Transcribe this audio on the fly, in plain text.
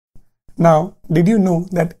Now, did you know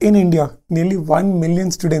that in India, nearly 1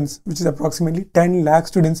 million students, which is approximately 10 lakh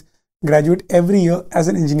students, graduate every year as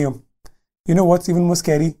an engineer? You know what's even more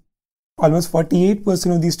scary? Almost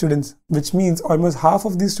 48% of these students, which means almost half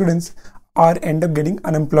of these students, are end up getting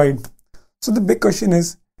unemployed. So the big question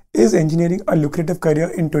is engineering a lucrative career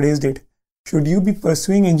in today's date? Should you be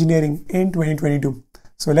pursuing engineering in 2022?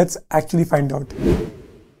 So let's actually find out.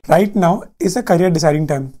 Right now is a career deciding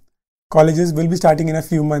time. Colleges will be starting in a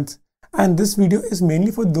few months, and this video is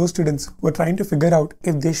mainly for those students who are trying to figure out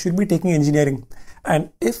if they should be taking engineering, and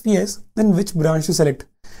if yes, then which branch to select.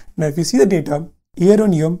 Now if you see the data, year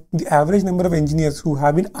on year, the average number of engineers who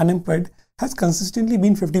have been unemployed has consistently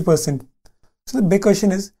been 50%. So the big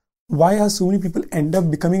question is, why are so many people end up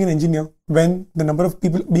becoming an engineer when the number of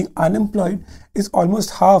people being unemployed is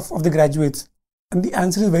almost half of the graduates? And the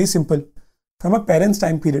answer is very simple. From a parent's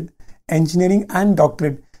time period, engineering and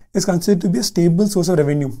doctorate is considered to be a stable source of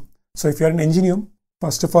revenue. So if you're an engineer,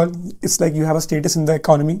 first of all, it's like you have a status in the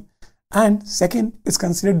economy. And second, it's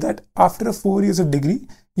considered that after 4 years of degree,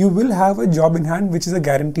 you will have a job in hand, which is a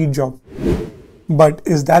guaranteed job. But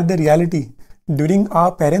is that the reality? During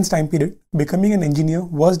our parents' time period, becoming an engineer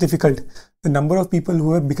was difficult. The number of people who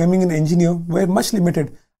were becoming an engineer were much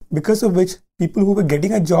limited, because of which people who were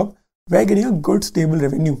getting a job were getting a good stable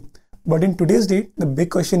revenue. But in today's date, the big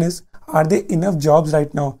question is, are there enough jobs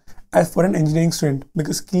right now as for an engineering student?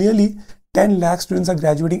 Because clearly 10 lakh students are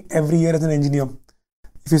graduating every year as an engineer.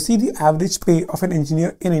 If you see the average pay of an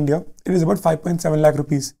engineer in India, it is about 5.7 lakh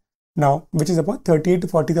rupees now, which is about 38 to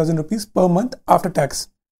 40,000 rupees per month after tax.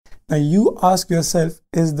 Now you ask yourself,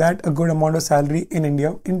 is that a good amount of salary in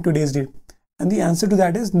India in today's date? And the answer to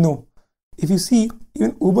that is no. If you see,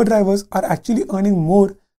 even Uber drivers are actually earning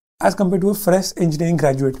more as compared to a fresh engineering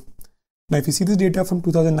graduate. Now if you see this data from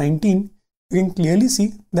 2019, you can clearly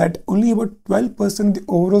see that only about 12% of the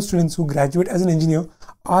overall students who graduate as an engineer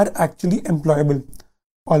are actually employable.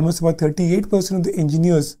 Almost about 38% of the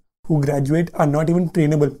engineers who graduate are not even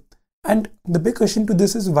trainable. And the big question to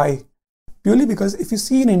this is why? Purely because if you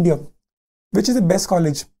see in India, which is the best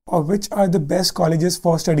college or which are the best colleges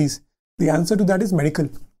for studies, the answer to that is medical.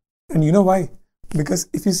 And you know why? Because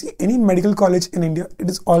if you see any medical college in India, it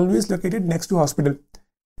is always located next to hospital.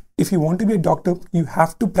 If you want to be a doctor, you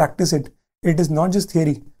have to practice it. It is not just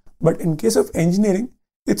theory. But in case of engineering,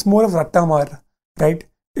 it's more of rattamar, right?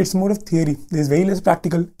 It's more of theory. There is very less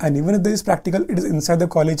practical, and even if there is practical, it is inside the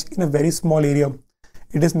college in a very small area.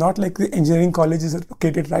 It is not like the engineering college is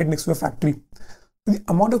located right next to a factory. The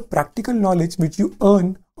amount of practical knowledge which you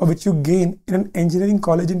earn or which you gain in an engineering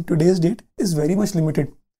college in today's date is very much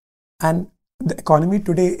limited. And the economy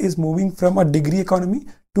today is moving from a degree economy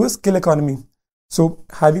to a skill economy. So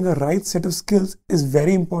having a right set of skills is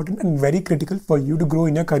very important and very critical for you to grow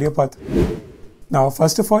in your career path. Now,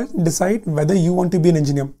 first of all, decide whether you want to be an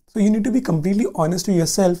engineer. So you need to be completely honest to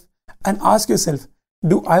yourself and ask yourself,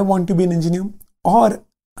 do I want to be an engineer? Or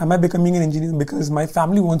am I becoming an engineer because my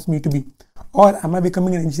family wants me to be? Or am I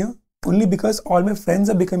becoming an engineer only because all my friends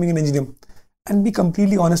are becoming an engineer? And be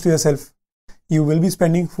completely honest to yourself. You will be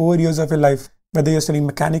spending 4 years of your life. Whether you're studying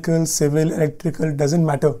mechanical, civil, electrical, doesn't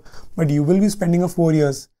matter. But you will be spending 4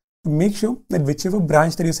 years. Make sure that whichever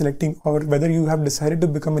branch that you're selecting or whether you have decided to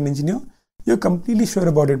become an engineer, you're completely sure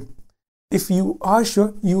about it. If you are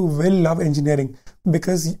sure, you will love engineering,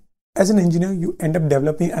 because as an engineer, you end up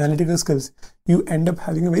developing analytical skills. You end up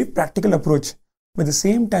having a very practical approach. But at the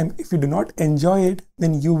same time, if you do not enjoy it,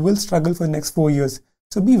 then you will struggle for the next 4 years.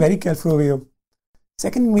 So be very careful over here.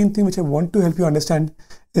 Second main thing which I want to help you understand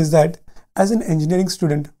is that as an engineering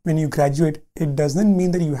student, when you graduate, it doesn't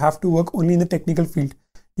mean that you have to work only in the technical field.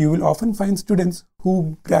 You will often find students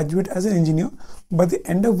who graduate as an engineer, but they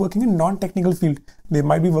end up working in non-technical field. They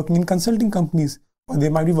might be working in consulting companies, or they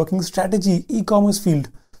might be working in strategy, e-commerce field.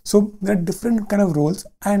 So there are different kind of roles,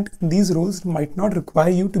 and these roles might not require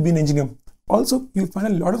you to be an engineer. Also, you'll find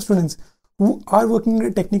a lot of students who are working in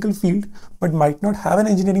a technical field, but might not have an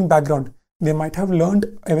engineering background. They might have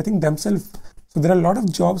learned everything themselves. So there are a lot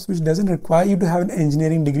of jobs which doesn't require you to have an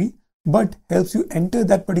engineering degree, but helps you enter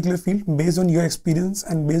that particular field based on your experience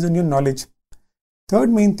and based on your knowledge. Third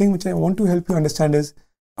main thing which I want to help you understand is,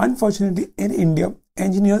 unfortunately in India,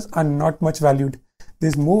 engineers are not much valued.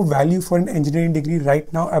 There's more value for an engineering degree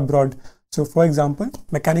right now abroad. So for example,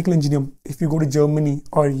 mechanical engineer, if you go to Germany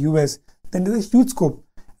or US, then there's a huge scope.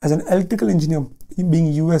 As an electrical engineer,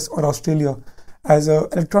 being US or Australia, as an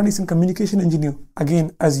electronics and communication engineer,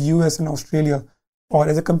 again as US and Australia, or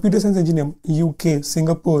as a computer science engineer, UK,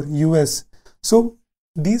 Singapore, US. So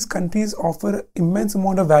these countries offer immense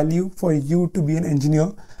amount of value for you to be an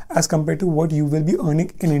engineer as compared to what you will be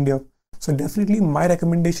earning in India. So definitely my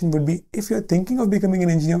recommendation would be, if you're thinking of becoming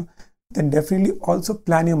an engineer, then definitely also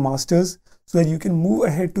plan your masters so that you can move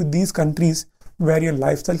ahead to these countries where your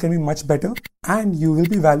lifestyle can be much better and you will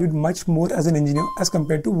be valued much more as an engineer as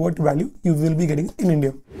compared to what value you will be getting in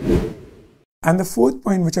India. And the fourth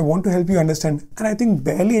point which I want to help you understand, and I think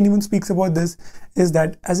barely anyone speaks about this, is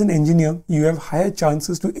that as an engineer, you have higher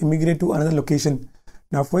chances to immigrate to another location.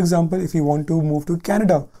 Now, for example, if you want to move to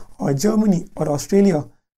Canada or Germany or Australia,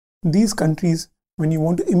 these countries, when you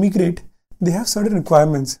want to immigrate, they have certain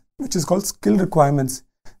requirements, which is called skill requirements.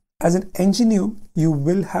 As an engineer, you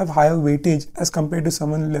will have higher weightage as compared to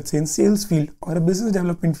someone, let's say, in sales field or a business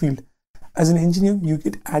development field. As an engineer, you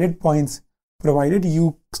get added points, provided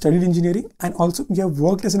you studied engineering and also you have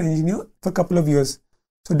worked as an engineer for a couple of years.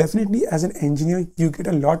 So definitely as an engineer, you get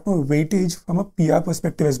a lot more weightage from a PR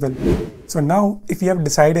perspective as well. So now, if you have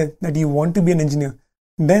decided that you want to be an engineer,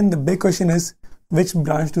 then the big question is which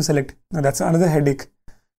branch to select. Now that's another headache.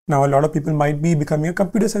 Now a lot of people might be becoming a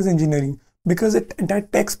computer science engineering because the entire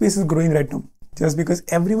tech space is growing right now. Just because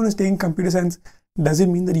everyone is taking computer science, does it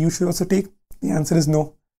mean that you should also take? The answer is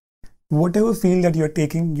no. Whatever field that you're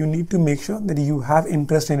taking, you need to make sure that you have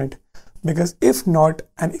interest in it. Because if not,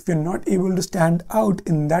 and if you're not able to stand out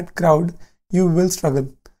in that crowd, you will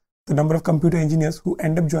struggle. The number of computer engineers who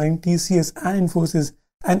end up joining TCS and Infosys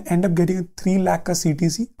and end up getting a 3 lakh ka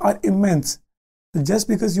CTC are immense. So just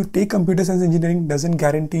because you take computer science engineering doesn't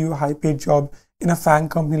guarantee you a high paid job in a FANG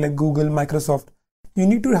company like Google, Microsoft. You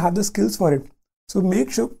need to have the skills for it. So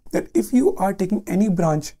make sure that if you are taking any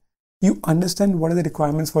branch, you understand what are the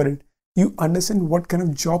requirements for it. You understand what kind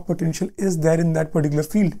of job potential is there in that particular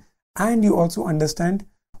field. And you also understand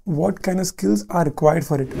what kind of skills are required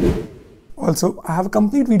for it. Also, I have a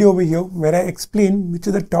complete video over here where I explain which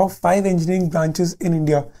are the top 5 engineering branches in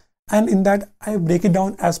India. And in that, I break it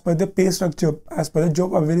down as per the pay structure, as per the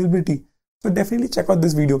job availability. So definitely check out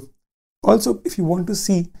this video. Also, if you want to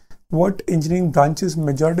see what engineering branches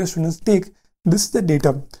majority of students take, this is the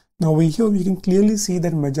data. Now over here, you can clearly see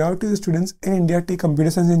that majority of the students in India take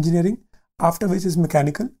computer science engineering, after which is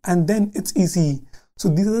mechanical, and then it's ECE. So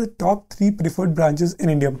these are the top 3 preferred branches in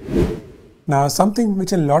India. Now, something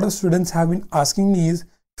which a lot of students have been asking me is,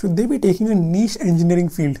 should they be taking a niche engineering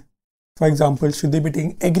field? For example, should they be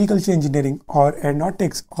taking agriculture engineering or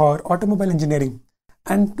aeronautics or automobile engineering?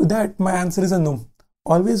 And to that, my answer is a no.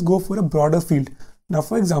 Always go for a broader field. Now,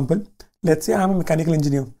 for example, let's say I'm a mechanical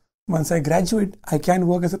engineer. Once I graduate, I can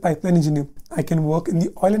work as a pipeline engineer. I can work in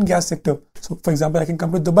the oil and gas sector. So, for example, I can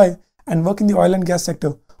come to Dubai and work in the oil and gas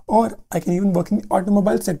sector, or I can even work in the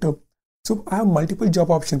automobile sector. So, I have multiple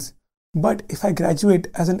job options. But if I graduate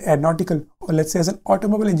as an aeronautical or let's say as an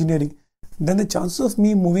automobile engineering, then the chances of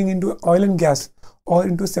me moving into oil and gas or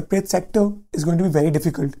into a separate sector is going to be very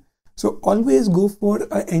difficult. So always go for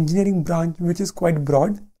an engineering branch which is quite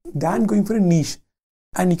broad than going for a niche.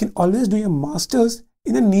 And you can always do your masters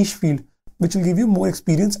in a niche field, which will give you more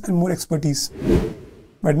experience and more expertise.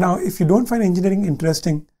 But now, if you don't find engineering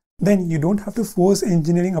interesting, then you don't have to force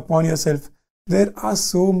engineering upon yourself. There are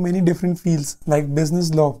so many different fields like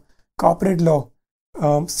business law, corporate law,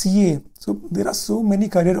 CA. So there are so many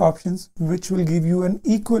career options which will give you an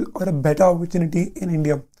equal or a better opportunity in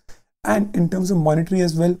India. And in terms of monetary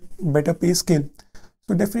as well, better pay scale.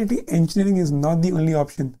 So definitely engineering is not the only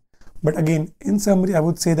option. But again, in summary, I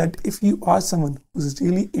would say that if you are someone who's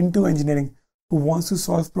really into engineering, who wants to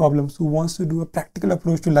solve problems, who wants to do a practical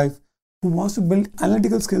approach to life, who wants to build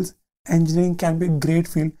analytical skills, engineering can be a great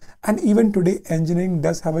field. And even today, engineering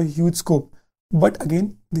does have a huge scope. But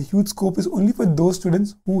again, the huge scope is only for those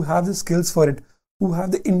students who have the skills for it, who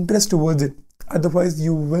have the interest towards it. Otherwise,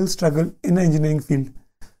 you will struggle in the engineering field.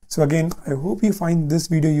 So again, I hope you find this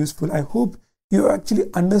video useful. I hope you actually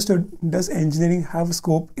understood, does engineering have a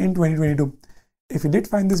scope in 2022? If you did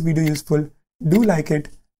find this video useful, do like it,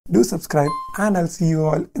 do subscribe, and I'll see you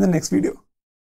all in the next video.